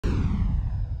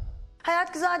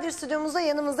Hayat Güzeldir stüdyomuzda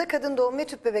yanımızda kadın doğum ve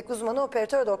tüp bebek uzmanı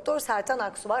operatör doktor Sertan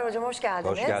Aksu var. Hocam hoş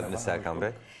geldiniz. Hoş geldiniz Serkan Bey.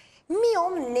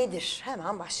 Miyom nedir?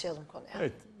 Hemen başlayalım konuya.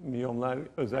 Evet, miyomlar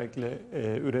özellikle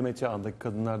üreme çağındaki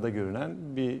kadınlarda görülen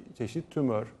bir çeşit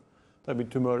tümör. Tabii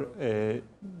tümör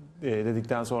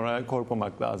dedikten sonra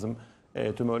korkmamak lazım.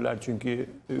 Tümörler çünkü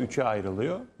üçe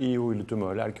ayrılıyor. İyi huylu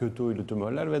tümörler, kötü huylu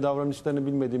tümörler ve davranışlarını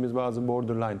bilmediğimiz bazı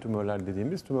borderline tümörler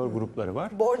dediğimiz tümör grupları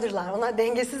var. Borderline, onlar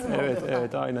dengesiz mi Evet, oluyorlar?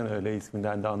 evet, aynen öyle,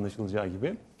 isminden de anlaşılacağı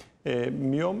gibi.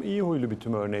 Miyom iyi huylu bir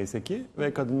tümör neyse ki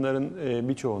ve kadınların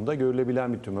birçoğunda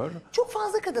görülebilen bir tümör. Çok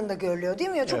fazla kadında görülüyor değil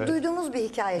mi? Ya? Çok Evet. duyduğumuz bir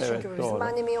hikaye çünkü Evet, bizim. doğru.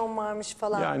 Bende miyom varmış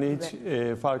falan Yani gibi.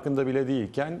 hiç farkında bile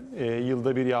değilken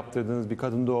yılda bir yaptırdığınız bir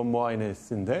kadın doğum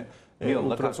muayenesinde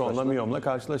ultrasonla miyomla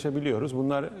karşılaşabiliyoruz.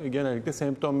 Bunlar genellikle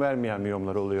semptom vermeyen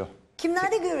miyomlar oluyor.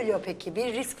 Kimlerde görülüyor peki?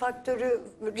 Bir risk faktörü,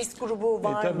 risk grubu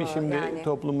var mı? Tabii şimdi yani?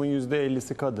 toplumun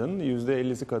 %50'si kadın,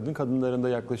 %50'si kadın, kadınların da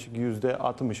yaklaşık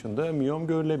 %60'ında miyom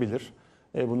görülebilir.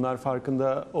 Bunlar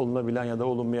farkında olunabilen ya da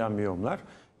olunmayan miyomlar.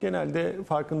 Genelde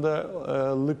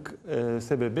farkındalık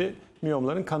sebebi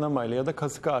miyomların kanamayla ya da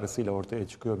kasık ağrısıyla ortaya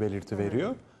çıkıyor, belirti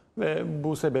veriyor. Ve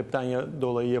bu sebepten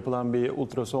dolayı yapılan bir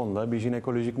ultrasonla, bir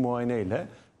jinekolojik muayeneyle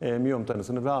miyom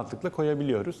tanısını rahatlıkla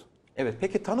koyabiliyoruz. Evet,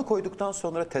 peki tanı koyduktan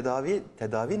sonra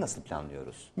tedavi nasıl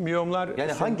planlıyoruz? Miyomlar...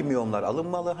 Yani hangi miyomlar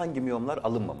alınmalı, hangi miyomlar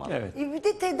alınmamalı? Evet. Bir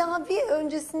de tedavi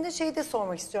öncesinde şey de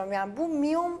sormak istiyorum. Yani bu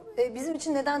miyom bizim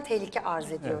için neden tehlike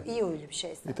arz ediyor? Evet. İyi huylu bir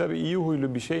şeyse. Tabii iyi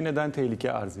huylu bir şey neden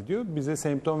tehlike arz ediyor? Bize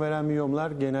semptom veren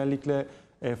miyomlar genellikle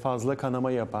fazla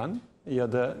kanama yapan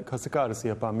ya da kasık ağrısı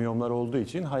yapan miyomlar olduğu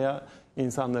için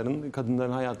insanların,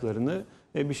 kadınların hayatlarını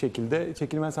bir şekilde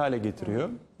çekilmez hale getiriyor.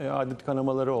 Adet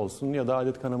kanamaları olsun ya da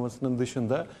adet kanamasının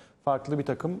dışında farklı bir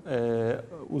takım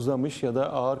uzamış ya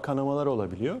da ağır kanamalar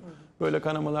olabiliyor. Böyle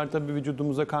kanamalar tabii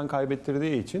vücudumuza kan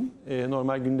kaybettirdiği için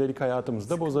normal gündelik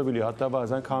hayatımızda bozabiliyor. Hatta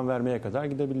bazen kan vermeye kadar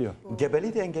gidebiliyor.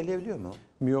 Gebeliği de engelleyebiliyor mu?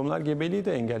 Miyomlar gebeliği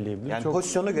de engelleyebilir. Yani Çok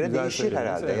pozisyona göre güzel değişir söylediniz,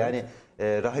 herhalde. evet. Yani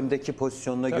rahimdeki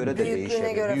pozisyonuna göre de Büyüklüğüne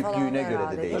değişebilir. göre falan Büyüklüğüne göre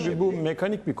herhalde, de değil mi? değişebilir. Tabii bu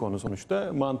mekanik bir konu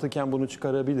sonuçta. Mantıken bunu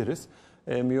çıkarabiliriz.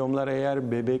 Miyomlar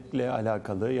eğer bebekle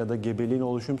alakalı ya da gebeliğin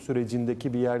oluşum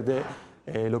sürecindeki bir yerde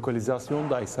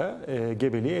lokalizasyondaysa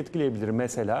gebeliği etkileyebilir.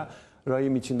 Mesela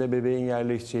rahim içinde bebeğin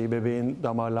yerleşeceği, bebeğin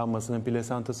damarlanmasının,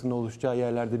 plasentasının oluşacağı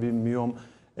yerlerde bir miyom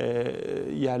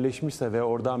yerleşmişse ve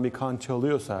oradan bir kan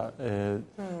çalıyorsa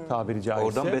tabiri caizse.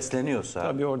 Oradan besleniyorsa.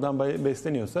 Tabii oradan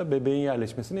besleniyorsa bebeğin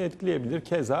yerleşmesini etkileyebilir.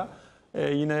 Keza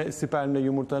yine spermle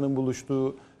yumurtanın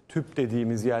buluştuğu tüp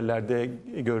dediğimiz yerlerde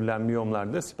görülen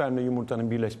miyomlarda spermle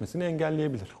yumurtanın birleşmesini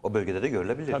engelleyebilir. O bölgede de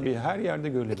görülebilir. Tabii her yerde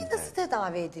görülebilir. Peki nasıl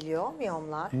tedavi ediliyor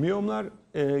miyomlar? Miyomlar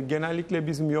genellikle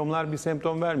miyomlar bir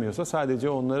semptom vermiyorsa sadece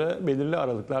onlara belirli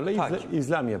aralıklarla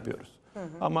izlem yapıyoruz.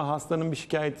 Ama hastanın bir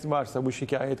şikayeti varsa bu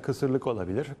şikayet kısırlık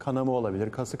olabilir, kanama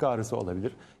olabilir, kasık ağrısı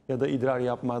olabilir ya da idrar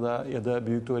yapmada ya da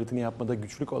büyük tuvaletini yapmada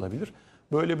güçlük olabilir.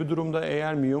 Böyle bir durumda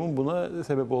eğer miyomun buna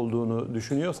sebep olduğunu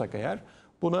düşünüyorsak eğer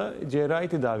buna cerrahi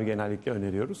tedavi genellikle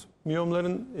öneriyoruz.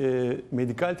 Miyomların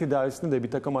medikal tedavisinde de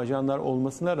bir takım ajanlar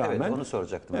olmasına rağmen... Evet, onu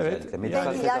soracaktım Evet, özellikle.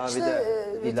 Medikal İlaçlı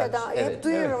bir tedavi. evet. Hep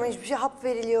duyuyorum ama hiçbir şey hap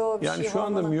veriliyor. Bir Yani şey şu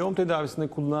anda hormona. miyom tedavisinde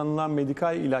kullanılan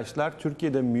medikal ilaçlar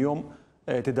Türkiye'de miyom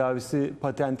tedavisi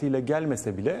patentiyle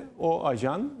gelmese bile o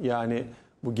ajan, yani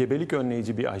bu gebelik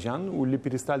önleyici bir ajan,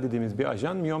 ulipristal dediğimiz bir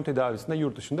ajan miyom tedavisinde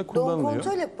yurt dışında Doğum kullanılıyor.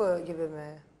 kontrol hapı gibi mi?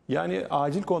 Yani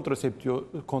acil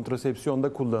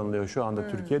kontrasepsiyonda kullanılıyor şu anda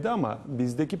Türkiye'de ama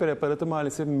bizdeki preparatı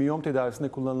maalesef miyom tedavisinde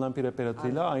kullanılan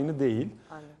preparatıyla aynı değil.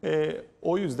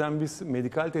 O yüzden biz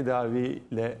medikal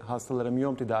tedaviyle hastalara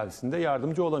miyom tedavisinde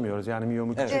yardımcı olamıyoruz. Yani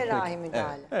miyomu küçültmek. Cerrahi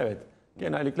müdahale. Evet.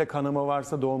 Genellikle kanama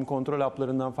varsa doğum kontrol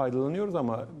haplarından faydalanıyoruz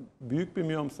ama büyük bir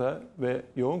miyomsa ve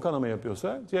yoğun kanama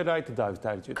yapıyorsa cerrahi tedavi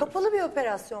tercih ediyoruz. Kapalı bir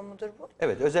operasyon mudur bu?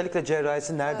 Evet, özellikle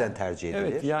cerrahisi nereden tercih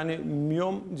edilir? Evet, yani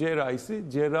miyom cerrahisi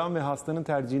cerrahın ve hastanın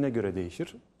tercihine göre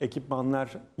değişir.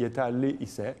 Ekipmanlar yeterli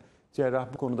ise, cerrah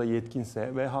bu konuda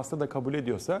yetkinse ve hasta da kabul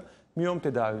ediyorsa miyom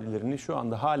tedavilerini şu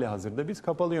anda halihazırda biz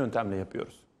kapalı yöntemle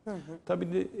yapıyoruz.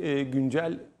 Tabii de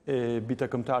güncel bir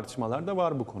takım tartışmalar da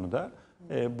var bu konuda.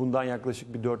 Bundan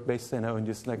yaklaşık bir 4-5 sene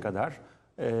öncesine kadar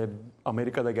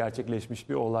Amerika'da gerçekleşmiş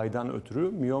bir olaydan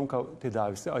ötürü miyom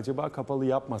tedavisi acaba kapalı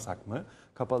yapmasak mı?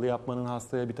 Kapalı yapmanın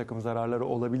hastaya bir takım zararları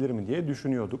olabilir mi diye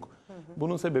düşünüyorduk.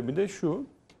 Bunun sebebi de şu,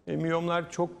 miyomlar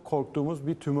çok korktuğumuz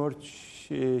bir tümör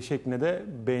şekline de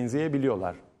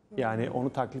benzeyebiliyorlar. Yani onu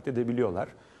taklit edebiliyorlar.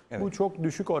 Evet. Bu çok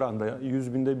düşük oranda,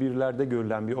 100 binde birlerde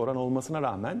görülen bir oran olmasına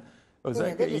rağmen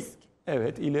özellikle risk.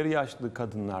 Evet, ileri yaşlı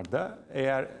kadınlarda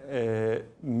eğer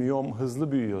miyom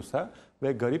hızlı büyüyorsa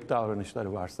ve garip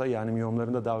davranışları varsa, yani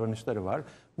miyomlarında davranışları var,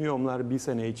 Miyomlar bir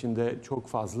sene içinde çok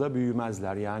fazla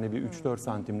büyümezler. Yani bir 3-4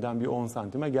 santimden bir 10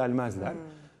 santime gelmezler.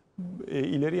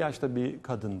 İleri yaşta bir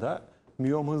kadında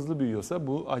miyom hızlı büyüyorsa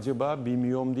bu acaba bir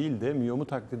miyom değil de miyomu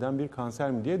taklit eden bir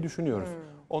kanser mi diye düşünüyoruz.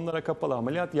 Onlara kapalı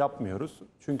ameliyat yapmıyoruz.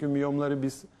 Çünkü miyomları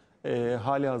biz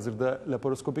hali hazırda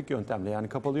laparoskopik yöntemle, yani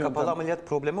Kapalı ameliyat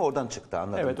problemi oradan çıktı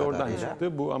anladığım Evet, oradan kadarıyla.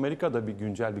 çıktı. Bu Amerika'da bir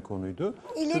güncel bir konuydu.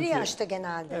 İleri yaşta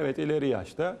genelde. Evet, ileri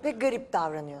yaşta. Ve garip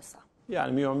davranıyorsa.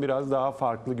 Yani miyom biraz daha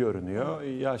farklı görünüyor.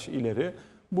 Yaş ileri.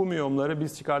 Bu miyomları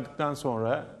biz çıkardıktan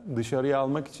sonra dışarıya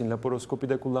almak için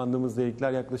laparoskopide kullandığımız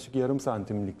delikler yaklaşık yarım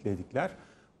santimlik delikler.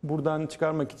 Buradan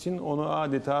çıkarmak için onu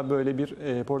adeta böyle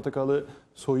bir portakalı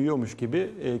soyuyormuş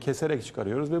gibi keserek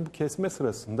çıkarıyoruz ve bu kesme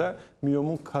sırasında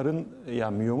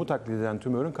miyomu taklit eden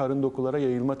tümörün karın dokulara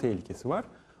yayılma tehlikesi var.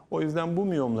 O yüzden bu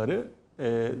miyomları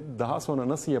daha sonra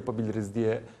nasıl yapabiliriz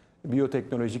diye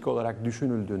biyoteknolojik olarak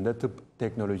düşünüldüğünde, tıp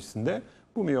teknolojisinde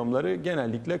bu miyomları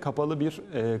genellikle kapalı bir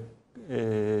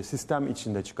sistem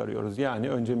içinde çıkarıyoruz. Yani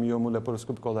önce miyomu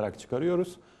laparoskopik olarak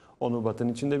çıkarıyoruz. Onu batın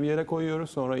içinde bir yere koyuyoruz.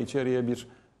 Sonra içeriye bir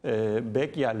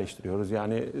bek yerleştiriyoruz.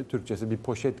 Yani Türkçesi bir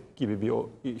poşet gibi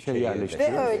bir şey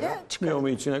yerleştiriyoruz. Ve öyle çıkarıyor. Miyomu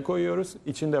içine koyuyoruz.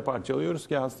 İçinde parçalıyoruz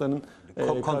ki hastanın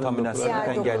Kontaminasyonu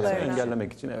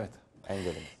engellemek için. Evet.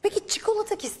 Peki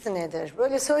çikolata kisti nedir?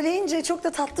 Böyle söyleyince çok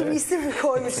da tatlı bir isim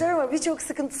koymuşlar ama birçok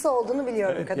sıkıntısı olduğunu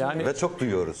biliyorum Evet, kadının. yani Ve çok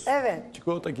duyuyoruz. Evet.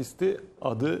 çikolata kisti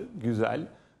adı güzel.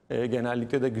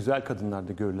 Genellikle de güzel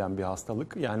kadınlarda görülen bir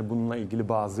hastalık. Yani bununla ilgili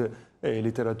bazı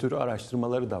literatür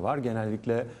araştırmaları da var.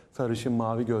 Genellikle sarışın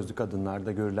mavi gözlü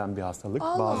kadınlarda görülen bir hastalık.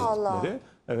 Allah bazı Allah. tipleri.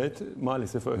 Evet,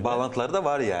 maalesef öyle. Bağlantıları da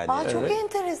var yani. Aa, çok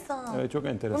enteresan. Evet, çok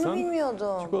enteresan. Bunu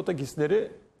bilmiyordum. Çikolata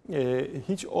kistleri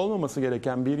hiç olmaması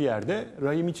gereken bir yerde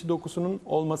rahim içi dokusunun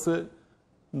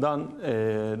olmasından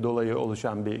dolayı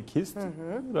oluşan bir kist.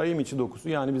 Rahim içi dokusu,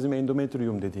 yani bizim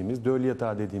endometrium dediğimiz, döl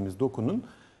yatağı dediğimiz dokunun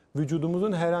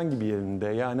vücudumuzun herhangi bir yerinde,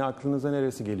 yani aklınıza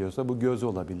neresi geliyorsa, bu göz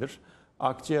olabilir,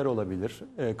 akciğer olabilir,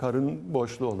 karın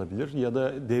boşluğu olabilir ya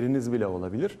da deriniz bile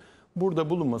olabilir. Burada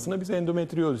bulunmasına biz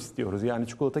endometrioz istiyoruz. Yani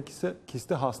çikolata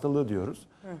kisti hastalığı diyoruz.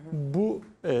 Bu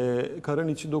karın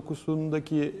içi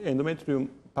dokusundaki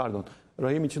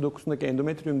rahim içi dokusundaki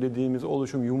endometrium dediğimiz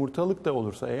oluşum yumurtalık da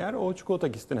olursa eğer, o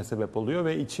çikolata kistine sebep oluyor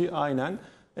ve içi aynen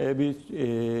bir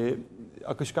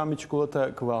akışkan bir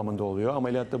çikolata kıvamında oluyor.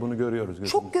 Ameliyatta bunu görüyoruz.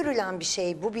 Çok görülen bir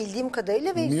şey bu bildiğim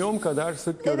kadarıyla ve Miyom kadar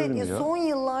sık görülmüyor. Evet, son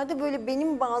yıllarda böyle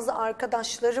benim bazı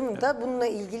arkadaşlarım da bununla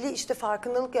ilgili işte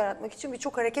farkındalık yaratmak için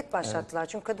birçok hareket başlattılar.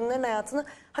 Çünkü kadınların hayatını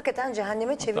hakikaten cehenneme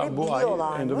Bu ay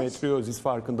çevirebiliyorlarmış. endometriozis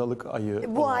farkındalık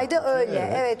ayı. Bu olan ayda için.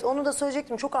 öyle. Evet, onu da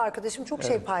söyleyecektim. Çok arkadaşım çok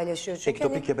şey paylaşıyor. Çünkü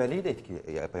Ektopik gebeliği de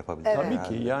yapabilir. Tabii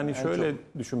ki. Yani şöyle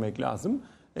düşünmek lazım.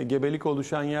 Gebelik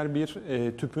oluşan yer bir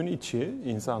tüpün içi.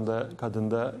 İnsanda,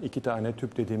 kadında 2 tane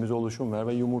tüp dediğimiz oluşum var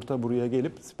ve yumurta buraya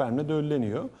gelip spermle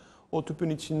dölleniyor. O tüpün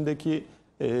içindeki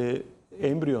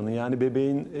embriyonun, yani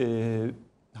bebeğin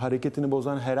hareketini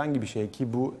bozan herhangi bir şey,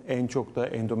 ki bu en çok da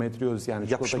endometriyoz,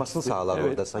 yani Yapışmasını sağlar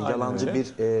orada. aynen Yalancı öyle. bir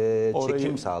çekim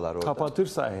Orayı sağlar orada.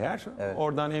 kapatırsa eğer,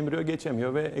 oradan embriyo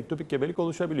geçemiyor ve ektopik gebelik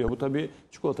oluşabiliyor. Bu tabii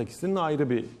çikolata kistinin ayrı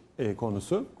bir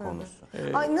konusu.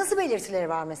 Ay, nasıl belirtileri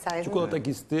var mesela? Çikolata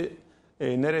kisti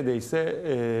neredeyse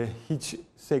hiç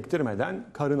sektirmeden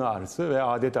karın ağrısı ve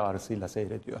adet ağrısıyla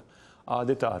seyrediyor.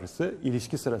 Adet ağrısı,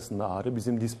 ilişki sırasında ağrı,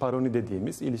 bizim disparoni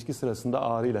dediğimiz ilişki sırasında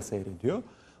ağrıyla seyrediyor.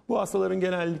 Bu hastaların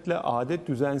genellikle adet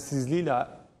düzensizliğiyle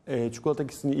çikolata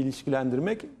kistini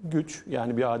ilişkilendirmek güç.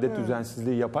 Yani bir adet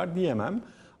düzensizliği yapar diyemem.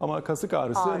 Ama kasık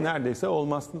ağrısı neredeyse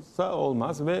olmazsa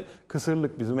olmaz ve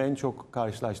kısırlık bizim en çok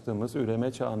karşılaştığımız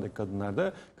üreme çağındaki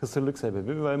kadınlarda kısırlık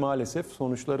sebebi ve maalesef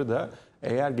sonuçları da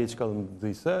eğer geç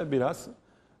kalındıysa biraz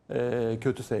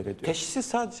kötü seyrediyor. Teşhisi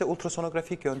sadece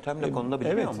ultrasonografik yöntemle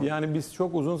konulabiliyor Evet, mu? yani biz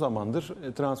çok uzun zamandır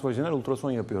transvajinal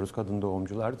ultrason yapıyoruz kadın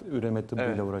doğumcular, üreme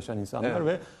tıbbıyla uğraşan insanlar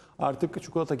ve artık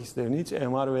çikolata kistlerini hiç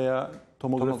MR veya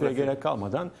tomografiye gerek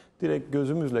kalmadan direkt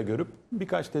gözümüzle görüp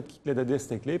birkaç tetkikle de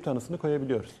destekleyip tanısını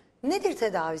koyabiliyoruz. Nedir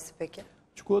tedavisi peki?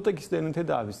 Çikolata kistlerinin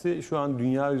tedavisi şu an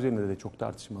dünya üzerinde de çok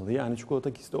tartışmalı. Yani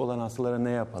çikolata kisti olan hastalara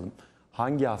ne yapalım,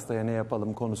 hangi hastaya ne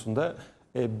yapalım konusunda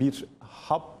bir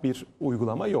hap, bir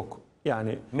uygulama yok.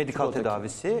 Yani Medikal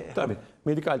tedavisi. Tabii.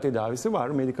 Medikal tedavisi var.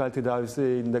 Medikal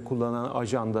tedavisinde kullanılan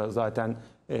ajanda zaten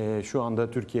şu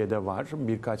anda Türkiye'de var.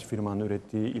 Birkaç firmanın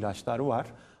ürettiği ilaçlar var.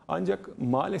 Ancak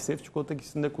maalesef çikolata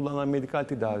kistinde kullanılan medikal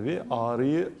tedavi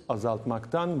ağrıyı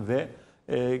azaltmaktan ve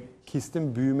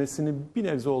kistin büyümesini bir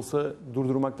nebze olsa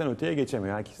durdurmaktan öteye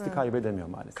geçemiyor. Yani kisti kaybedemiyor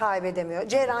maalesef. Kaybedemiyor.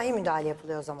 Cerrahi müdahale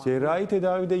yapılıyor o zaman. Cerrahi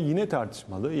tedavide yine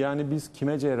tartışmalı. Yani biz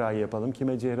kime cerrahi yapalım,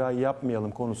 kime cerrahi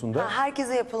yapmayalım konusunda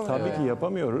Herkese yapılmıyor. tabii ki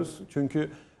yapamıyoruz. Çünkü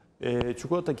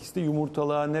Çikolata kisti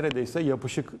yumurtalığa neredeyse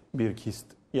yapışık bir kist.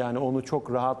 Yani onu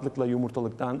çok rahatlıkla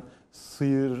yumurtalıktan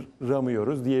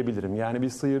sıyıramıyoruz diyebilirim. Yani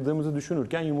biz sıyırdığımızı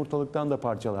düşünürken yumurtalıktan da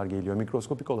parçalar geliyor.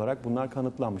 Mikroskopik olarak bunlar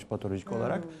kanıtlanmış patolojik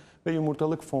olarak. Ve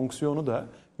yumurtalık fonksiyonu da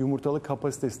yumurtalık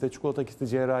kapasitesi de çikolata kisti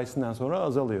cerrahisinden sonra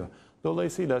azalıyor.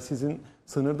 Dolayısıyla sizin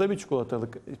sınırda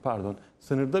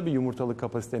bir yumurtalık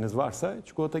kapasiteniz varsa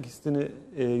çikolata kistini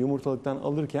yumurtalıktan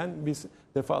alırken biz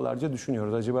defalarca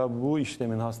düşünüyoruz. Acaba bu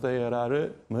işlemin hastaya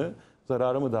yararı mı,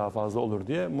 zararı mı daha fazla olur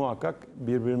diye muhakkak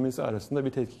birbirimiz arasında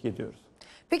bir tetkik ediyoruz.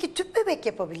 Peki tüp bebek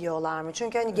yapabiliyorlar mı?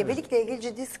 Çünkü hani gebelikle ilgili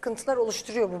ciddi sıkıntılar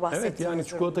oluşturuyor bu bahsettiğiniz Evet, yani durum.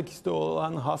 çikolata kisti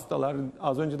olan hastalar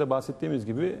az önce de bahsettiğimiz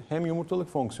gibi hem yumurtalık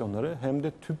fonksiyonları hem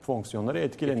de tüp fonksiyonları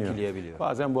Etkileyebiliyor.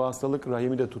 Bazen bu hastalık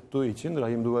rahimi de tuttuğu için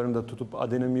rahim duvarını da tutup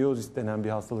adenomiyozis denen bir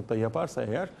hastalıkta yaparsa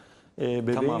eğer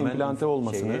bebeğin Tamamen implante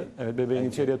olmasını, bebeğin belki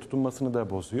içeriye tutunmasını da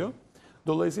bozuyor.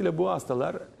 Dolayısıyla bu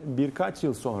hastalar birkaç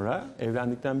yıl sonra,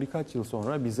 evlendikten birkaç yıl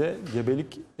sonra bize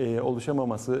gebelik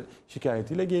oluşamaması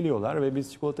şikayetiyle geliyorlar ve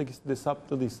biz çikolata kisti de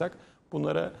saptadıysak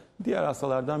bunlara diğer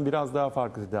hastalardan biraz daha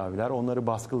farklı tedaviler, onları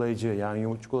baskılayıcı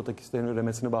yani çikolata kistlerinin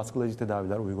üremesini baskılayıcı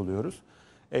tedaviler uyguluyoruz.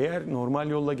 Eğer normal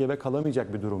yolla gebe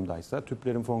kalamayacak bir durumdaysa,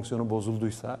 tüplerin fonksiyonu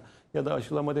bozulduysa ya da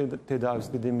aşılama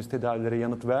tedavisi dediğimiz tedavilere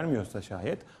yanıt vermiyorsa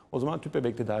şayet o zaman tüp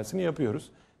bebek tedavisini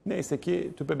yapıyoruz. Neyse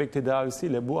ki tüp bebek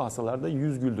tedavisiyle bu hastalarda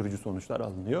yüz güldürücü sonuçlar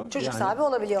alınıyor. Çocuk sahibi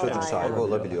olabiliyorlar. Çocuk sahibi yani.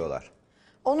 olabiliyorlar.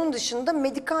 Onun dışında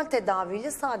medikal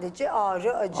tedaviyle sadece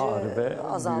ağrı, acı Ağrı ve büyümeyi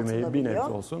bir azaltılabiliyor.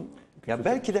 nebze olsun. Ya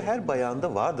belki de her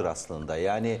bayanda vardır aslında.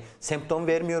 Yani semptom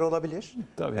vermiyor olabilir.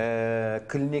 Tabii.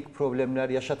 Klinik problemler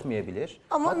yaşatmayabilir.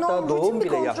 Ama Hatta doğum rutin bir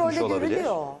bile yapmış kontrolde olabilir.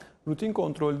 görülüyor. Rutin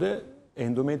kontrolde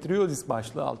endometriozis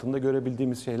başlığı altında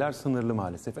görebildiğimiz şeyler sınırlı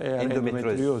maalesef. Eğer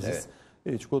endometriozis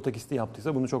çikolata kisti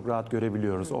yaptıysa bunu çok rahat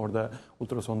görebiliyoruz. Orada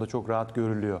ultrasonda çok rahat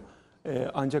görülüyor.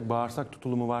 Ancak bağırsak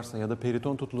tutulumu varsa ya da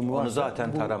periton tutulumu varsa Onu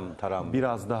zaten bu taram.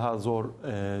 biraz daha zor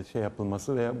şey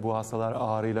yapılması ve bu hastalar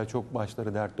ağrıyla çok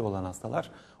başları dertli olan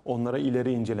hastalar. Onlara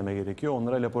ileri inceleme gerekiyor.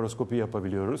 Onlara laparoskopi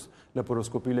yapabiliyoruz.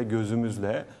 Laparoskopiyle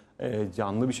gözümüzle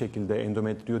canlı bir şekilde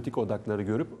endometriyotik odakları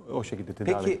görüp o şekilde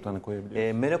tedavi tanı koyabiliyoruz.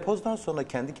 Peki menopozdan sonra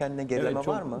kendi kendine gerileme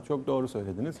var mı? Çok doğru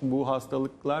söylediniz. Bu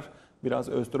hastalıklar biraz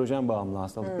östrojen bağımlı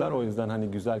hastalıklar. O yüzden hani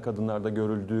güzel kadınlarda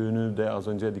görüldüğünü de az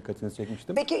önce dikkatinizi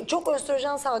çekmiştim. Peki çok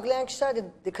östrojen salgılayan kişiler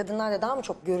de kadınlarda daha mı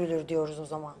çok görülür diyoruz o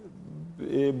zaman?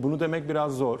 Bunu demek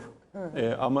biraz zor.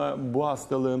 Ama bu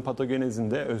hastalığın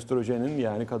patogenezinde östrojenin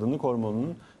yani kadınlık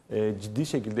hormonunun ciddi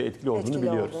şekilde etkili olduğunu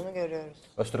biliyoruz. Olduğunu görüyoruz.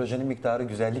 Östrojenin miktarı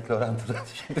güzellikle orantılı.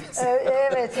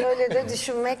 Evet öyle de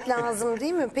düşünmek lazım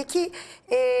değil mi? Peki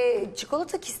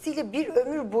çikolata kistiyle bir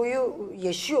ömür boyu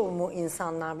yaşıyor mu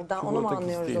insanlar? Buradan onu mu Çikolata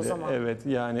anlıyoruz o kistiyle, zaman? evet,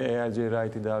 yani eğer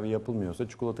cerrahi tedavi yapılmıyorsa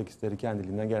çikolata kistleri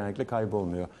kendiliğinden genellikle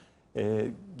kaybolmuyor.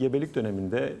 Gebelik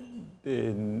döneminde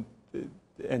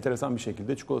enteresan bir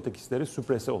şekilde çikolata kistleri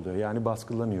süprese oluyor. Yani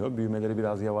baskılanıyor, büyümeleri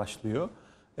biraz yavaşlıyor.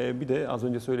 Bir de az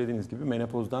önce söylediğiniz gibi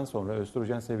menopozdan sonra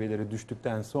östrojen seviyeleri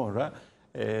düştükten sonra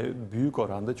büyük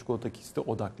oranda çikolata kisti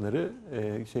odakları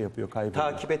kayboluyor.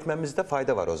 Takip etmemizde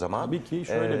fayda var o zaman. Tabii ki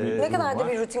şöyle bir Ne durum kadar da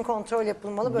var. bir rutin kontrol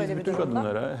yapılmalı böyle Biz bir bütün durumda?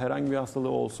 kadınlara herhangi bir hastalığı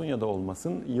olsun ya da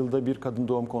olmasın yılda bir kadın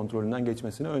doğum kontrolünden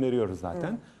geçmesini öneriyoruz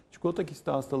zaten. Çikolata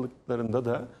kisti hastalıklarında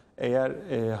da eğer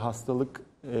hastalık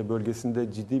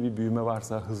bölgesinde ciddi bir büyüme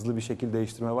varsa, hızlı bir şekil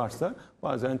değiştirme varsa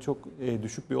bazen çok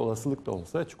düşük bir olasılık da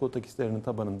olsa çikolata kistlerinin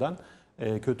tabanından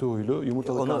kötü huylu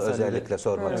yumurtalık Onu kanserleri... özellikle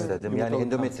sormak istedim. Yani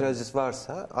Yumurtalık endometriozis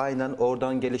varsa aynen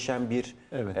oradan gelişen bir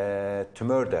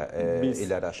tümör de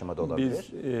ileri aşamada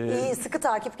olabilir. İyi, sıkı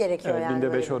takip gerekiyor yani.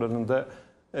 Binde 5 böyle. oranında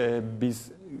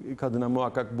biz kadına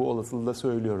muhakkak bu olasılığı da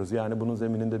söylüyoruz. Yani bunun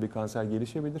zemininde bir kanser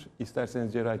gelişebilir.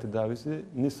 İsterseniz cerrahi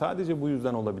tedavisini sadece bu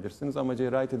yüzden olabilirsiniz. Ama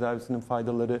cerrahi tedavisinin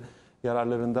faydaları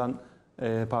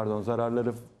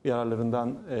zararları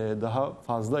yararlarından daha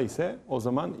fazla ise o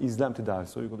zaman izlem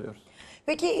tedavisi uyguluyoruz.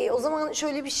 Peki o zaman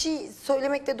şöyle bir şey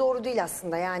söylemek de doğru değil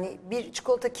aslında. Yani bir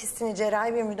çikolata kistini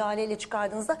cerrahi bir müdahaleyle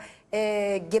çıkardığınızda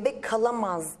gebe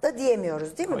kalamaz da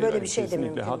diyemiyoruz değil mi? Hayır, Böyle bir şey de kesinlikle.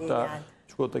 mümkün Hatta değil yani.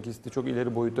 çikolata kisti çok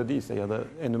ileri boyutta değilse ya da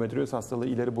endometrioz hastalığı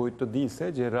ileri boyutta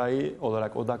değilse cerrahi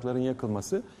olarak odakların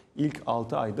yakılması ilk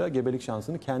 6 ayda gebelik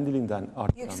şansını kendiliğinden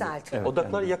arttırıyor. Yükseltiyor.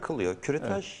 Odaklar yakılıyor.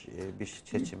 Küretaj bir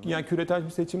seçim. Yani küretaj bir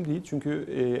seçim değil çünkü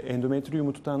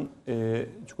endometriyumu tutan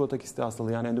çikolata kisti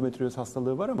hastalığı yani endometrioz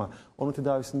hastalığı var ama onun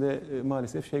tedavisinde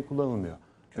maalesef kullanılmıyor.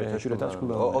 küretaş O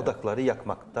kullanılmıyor. odakları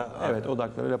yakmakta. Evet,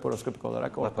 odakları laparoskopik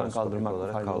olarak ortadan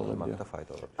kaldırmakta faydalı olabiliyor.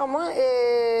 Ama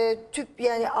tüp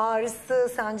yani ağrısı,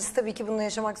 sancısı tabii ki bununla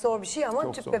yaşamak zor bir şey ama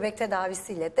Çok tüp zor. bebek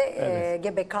tedavisiyle de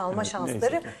gebe kalma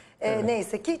şansları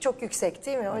neyse ki çok yüksek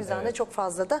değil mi? O yüzden de çok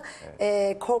fazla da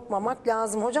korkmamak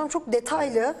lazım. Hocam çok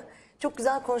detaylı, çok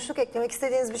güzel konuştuk. Eklemek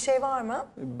istediğiniz bir şey var mı?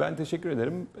 Ben teşekkür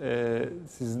ederim.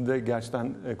 Sizin de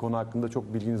gerçekten konu hakkında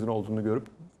çok bilginizin olduğunu görüp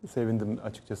sevindim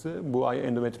açıkçası. Bu ay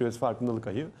endometrioz farkındalık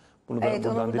ayı. Bunu da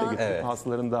buradan dile getirip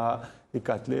hastaların daha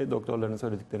dikkatli, doktorların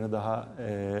söylediklerine daha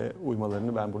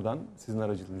uymalarını ben buradan sizin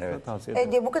aracılığınızla tavsiye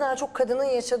ederim. Bu kadar çok kadının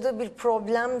yaşadığı bir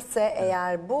problemse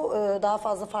eğer bu daha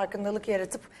fazla farkındalık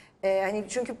yaratıp hani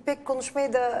çünkü pek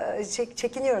konuşmayı da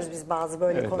çekiniyoruz biz bazı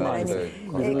böyle konular.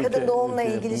 Hani kadın doğumla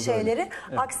ilgili şeyleri.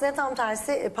 Aksine tam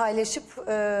tersi paylaşıp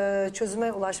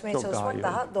çözüme ulaşmaya çok çalışmak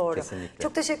daha doğru. Kesinlikle.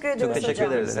 Çok teşekkür ediyoruz çok teşekkür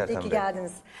hocam. ederiz Sertan İyi ki Bey.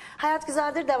 geldiniz. Hayat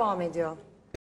Güzeldir devam ediyor.